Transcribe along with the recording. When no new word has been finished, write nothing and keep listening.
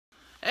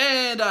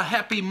And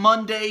happy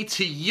Monday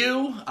to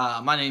you.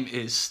 My name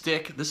is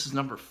Stick. This is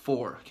number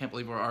 4. I can't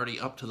believe we're already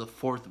up to the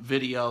 4th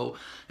video.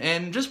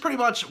 And just pretty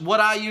much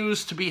what I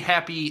use to be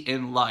happy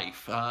in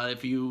life.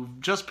 If you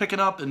just picking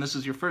up and this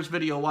is your first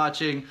video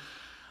watching,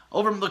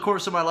 over the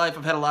course of my life,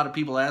 I've had a lot of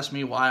people ask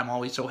me why I'm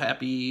always so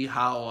happy,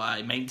 how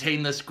I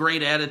maintain this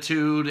great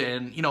attitude,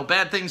 and, you know,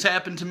 bad things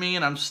happen to me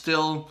and I'm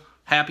still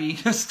happy,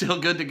 still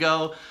good to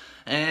go.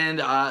 And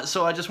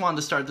so I just wanted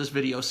to start this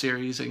video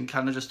series and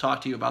kind of just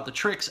talk to you about the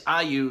tricks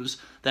I use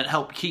that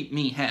help keep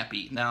me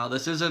happy. Now,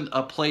 this isn't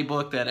a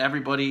playbook that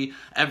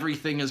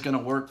everything is going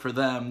to work for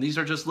them. These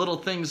are just little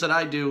things that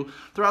I do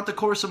throughout the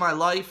course of my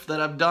life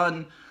that I've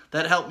done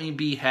that help me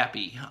be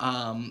happy.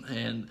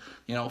 And,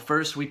 you know,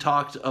 first we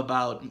talked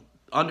about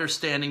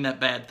understanding that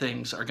bad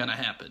things are going to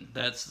happen.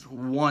 That's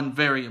one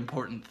very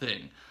important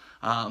thing.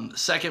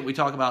 Second, we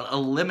talk about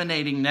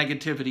eliminating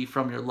negativity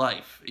from your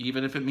life.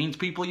 Even if it means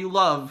people you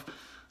love,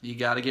 you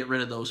got to get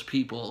rid of those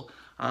people.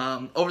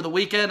 Over the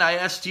weekend, I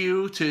asked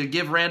you to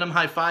give random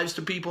high fives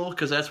to people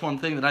because that's one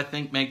thing that I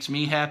think makes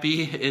me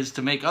happy, is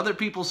to make other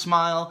people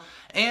smile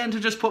and to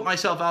just put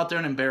myself out there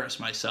and embarrass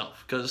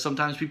myself, because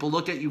sometimes people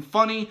look at you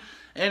funny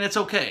and it's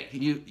okay.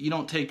 You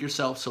don't take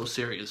yourself so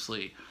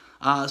seriously.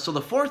 So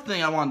the fourth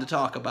thing I wanted to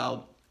talk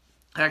about,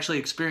 I actually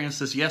experienced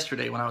this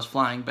yesterday when I was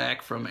flying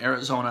back from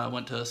Arizona. I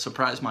went to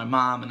surprise my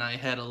mom, and I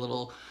had a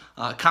little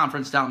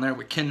conference down there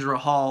with Kendra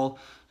Hall.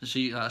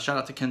 Shout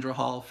out to Kendra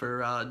Hall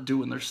for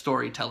doing their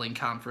storytelling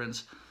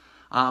conference.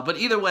 But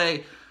either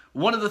way,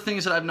 one of the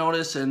things that I've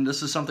noticed, and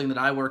this is something that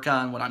I work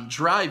on when I'm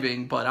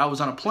driving, but I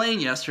was on a plane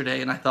yesterday,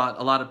 and I thought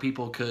a lot of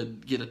people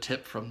could get a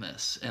tip from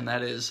this, and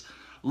that is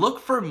look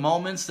for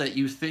moments that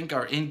you think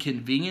are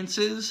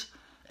inconveniences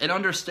and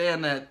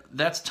understand that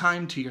that's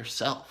time to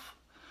yourself.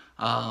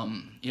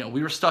 You know,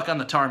 we were stuck on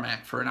the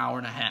tarmac for an hour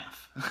and a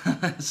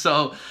half.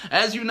 So,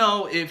 as you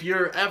know, if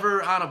you're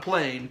ever on a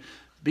plane,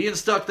 being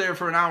stuck there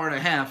for an hour and a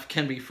half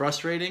can be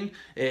frustrating.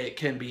 It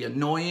can be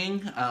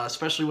annoying,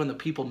 especially when the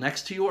people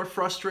next to you are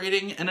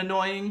frustrating and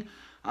annoying.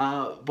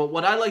 But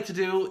what I like to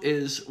do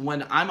is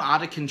when I'm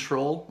out of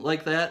control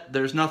like that,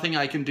 there's nothing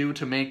I can do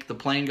to make the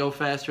plane go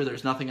faster.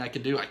 There's nothing I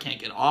can do. I can't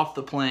get off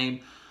the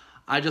plane.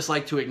 I just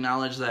like to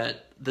acknowledge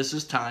that this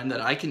is time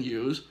that I can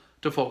use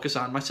to focus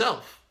on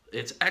myself.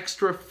 It's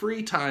extra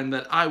free time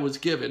that I was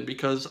given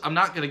because I'm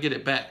not going to get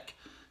it back.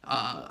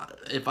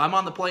 If I'm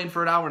on the plane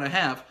for an hour and a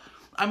half,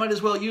 I might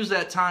as well use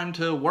that time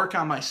to work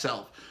on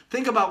myself.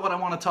 Think about what I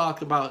want to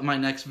talk about in my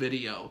next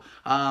video.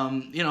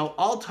 You know,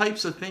 all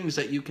types of things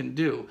that you can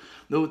do.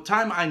 The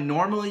time I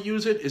normally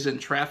use it is in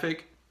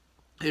traffic.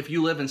 If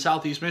you live in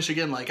Southeast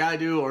Michigan like I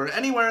do, or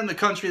anywhere in the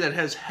country that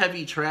has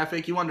heavy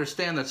traffic, you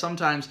understand that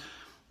sometimes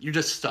you're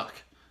just stuck.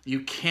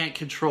 You can't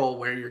control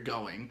where you're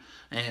going.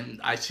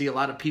 And I see a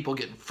lot of people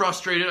getting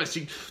frustrated. I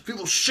see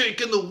people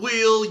shaking the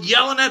wheel,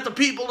 yelling at the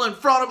people in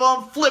front of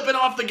them, flipping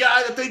off the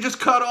guy that they just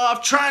cut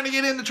off, trying to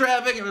get into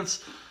traffic. And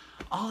it's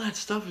all that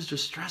stuff is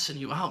just stressing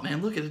you out,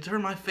 man. Look at it,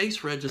 turn my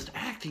face red just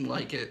acting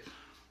like it.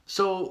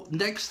 So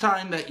next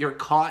time that you're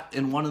caught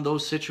in one of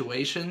those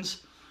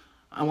situations,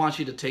 I want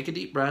you to take a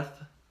deep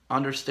breath,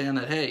 understand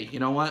that, hey, you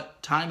know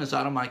what? Time is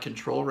out of my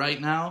control right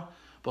now,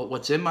 but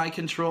what's in my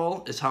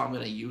control is how I'm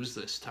going to use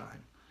this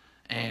time.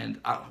 And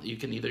you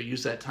can either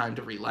use that time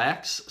to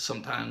relax.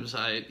 Sometimes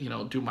I, you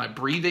know, do my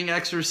breathing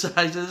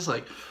exercises.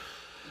 Like,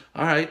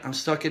 all right, I'm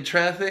stuck in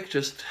traffic.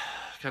 Just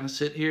kind of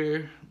sit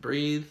here,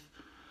 breathe.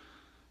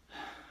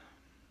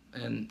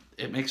 And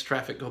it makes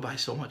traffic go by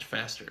so much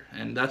faster.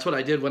 And that's what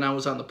I did when I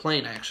was on the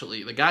plane,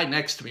 actually. The guy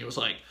next to me was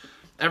like,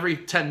 every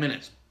 10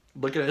 minutes,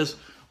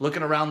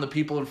 looking around the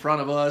people in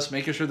front of us,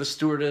 making sure the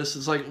stewardess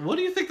is like, what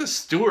do you think the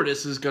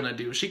stewardess is going to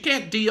do? She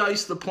can't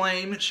de-ice the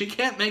plane. She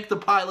can't make the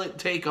pilot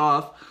take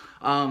off.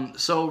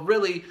 So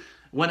really,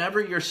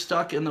 whenever you're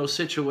stuck in those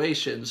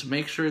situations,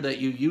 make sure that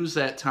you use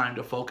that time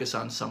to focus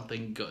on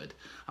something good.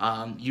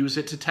 Use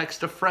it to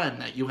text a friend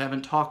that you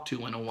haven't talked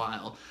to in a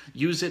while.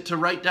 Use it to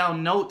write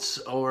down notes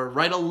or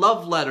write a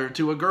love letter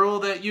to a girl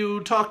that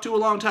you talked to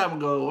a long time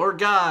ago, or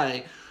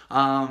guy.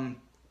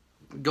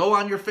 Go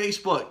on your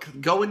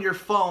Facebook, go in your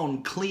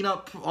phone, clean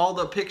up all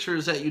the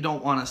pictures that you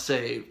don't want to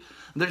save.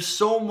 There's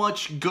so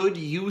much good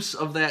use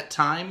of that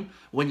time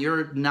when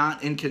you're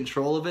not in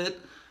control of it.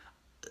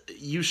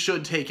 You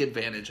should take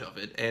advantage of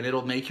it, and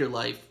it'll make your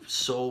life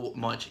so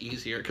much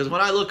easier. Because when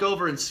I look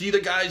over and see the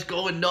guys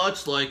going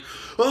nuts, like,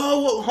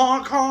 oh,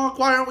 honk, honk,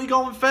 why aren't we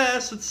going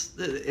fast?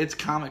 It's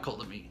comical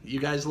to me. You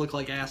guys look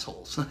like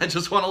assholes. I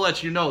just want to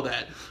let you know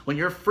that. When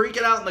you're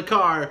freaking out in the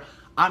car,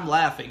 I'm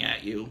laughing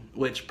at you,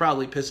 which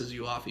probably pisses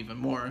you off even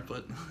more,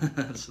 but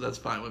that's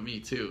fine with me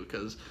too,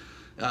 because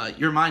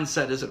your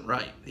mindset isn't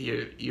right.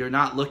 You're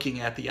not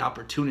looking at the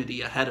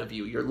opportunity ahead of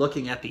you. You're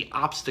looking at the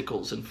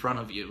obstacles in front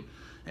of you.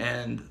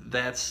 And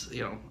that's,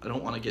 you know, I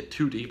don't want to get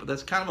too deep, but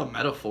that's kind of a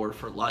metaphor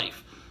for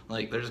life.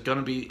 Like, there's going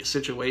to be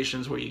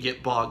situations where you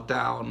get bogged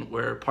down,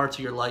 where parts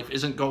of your life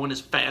isn't going as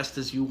fast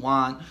as you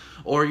want,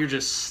 or you're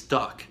just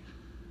stuck.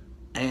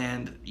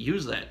 And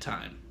use that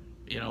time.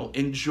 You know,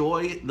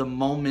 enjoy the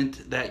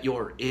moment that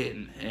you're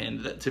in,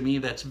 and that, to me,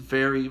 that's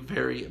very,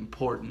 very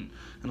important.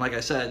 And like I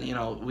said, you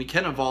know, we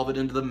can evolve it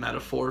into the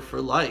metaphor for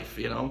life.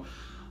 You know,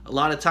 a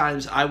lot of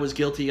times I was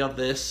guilty of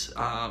this.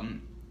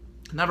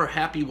 Never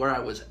happy where I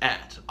was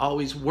at,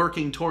 always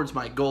working towards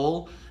my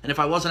goal, and if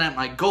I wasn't at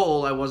my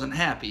goal, I wasn't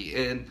happy.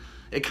 And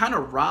it kind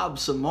of robbed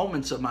some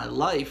moments of my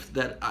life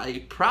that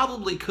I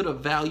probably could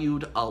have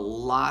valued a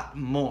lot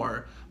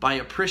more by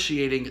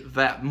appreciating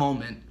that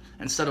moment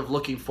instead of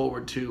looking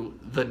forward to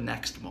the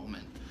next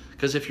moment.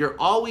 Because if you're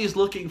always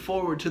looking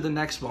forward to the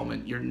next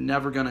moment, you're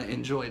never going to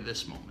enjoy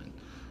this moment.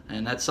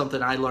 And that's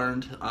something I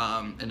learned,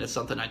 and it's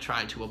something I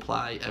try to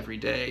apply every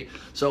day.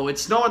 So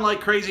it's snowing like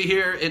crazy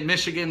here in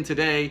Michigan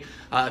today.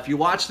 If you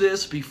watch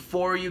this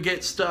before you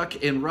get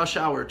stuck in rush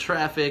hour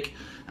traffic,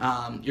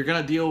 you're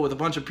going to deal with a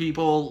bunch of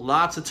people,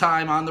 lots of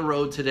time on the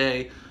road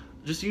today.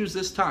 Just use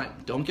this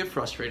time. Don't get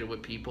frustrated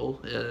with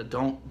people.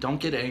 Don't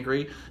get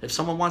angry. If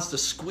someone wants to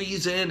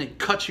squeeze in and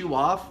cut you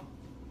off,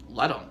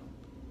 let them.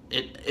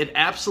 It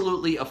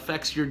absolutely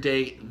affects your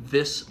day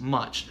this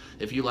much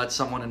if you let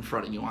someone in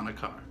front of you on a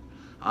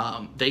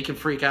car. They can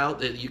freak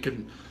out. You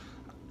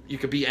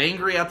could be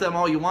angry at them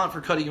all you want for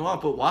cutting you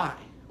off, but why?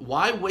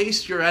 Why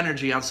waste your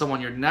energy on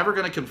someone you're never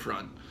going to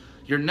confront?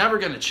 You're never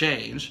going to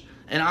change.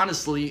 And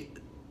honestly,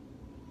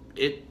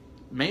 it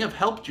may have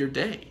helped your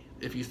day.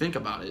 If you think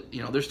about it,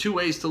 you know, there's two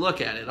ways to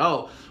look at it.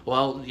 Oh,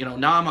 well, you know,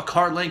 now I'm a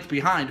car length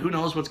behind. Who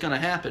knows what's going to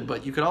happen?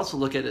 But you could also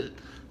look at it,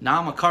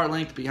 now I'm a car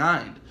length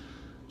behind.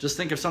 Just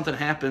think if something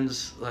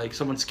happens, like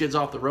someone skids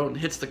off the road and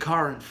hits the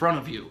car in front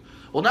of you.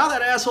 Well, now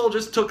that asshole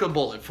just took a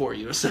bullet for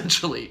you,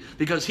 essentially,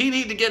 because he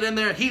needed to get in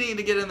there. He needed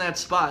to get in that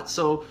spot.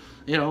 So,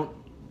 you know,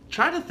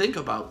 try to think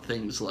about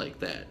things like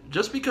that.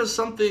 Just because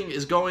something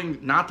is going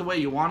not the way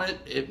you want it,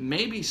 it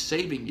may be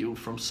saving you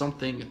from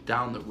something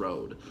down the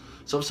road.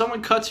 So if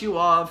someone cuts you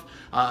off,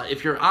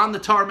 if you're on the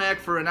tarmac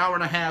for an hour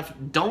and a half,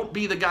 don't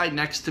be the guy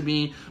next to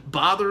me,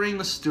 bothering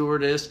the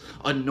stewardess,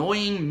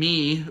 annoying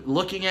me,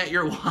 looking at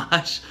your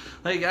watch.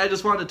 Like, I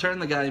just wanted to turn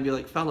the guy and be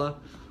like, fella,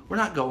 we're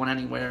not going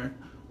anywhere.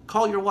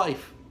 Call your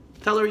wife.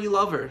 Tell her you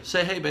love her.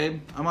 Say, hey,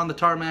 babe, I'm on the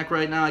tarmac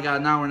right now. I got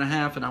an hour and a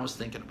half, and I was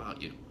thinking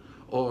about you.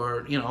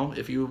 Or, you know,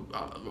 if you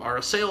are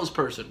a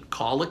salesperson,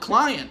 call a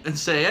client and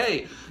say,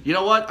 hey, you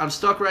know what? I'm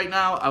stuck right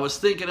now. I was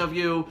thinking of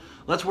you.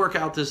 Let's work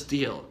out this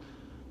deal.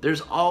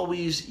 There's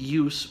always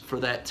use for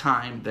that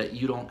time that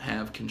you don't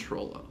have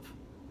control of.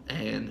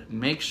 And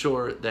make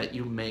sure that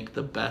you make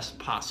the best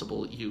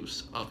possible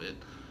use of it.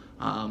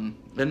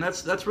 And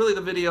that's really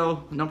the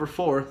video number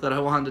 4 that I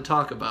wanted to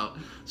talk about.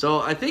 So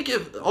I think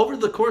if over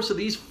the course of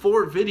these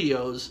 4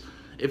 videos,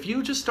 if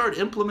you just start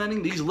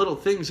implementing these little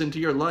things into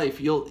your life,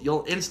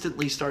 you'll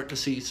instantly start to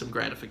see some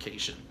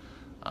gratification.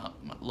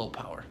 Low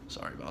power.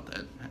 Sorry about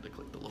that. I had to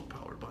click the low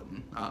power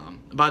button.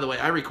 By the way,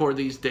 I record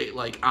these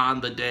like on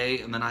the day,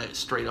 and then I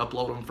straight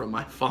upload them from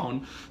my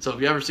phone. So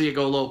if you ever see it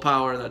go low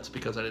power, that's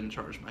because I didn't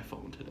charge my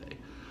phone today.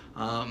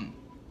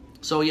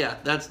 So yeah,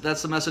 that's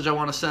the message I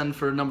want to send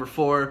for number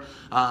 4.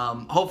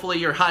 Hopefully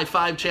your high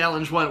 5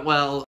 challenge went well.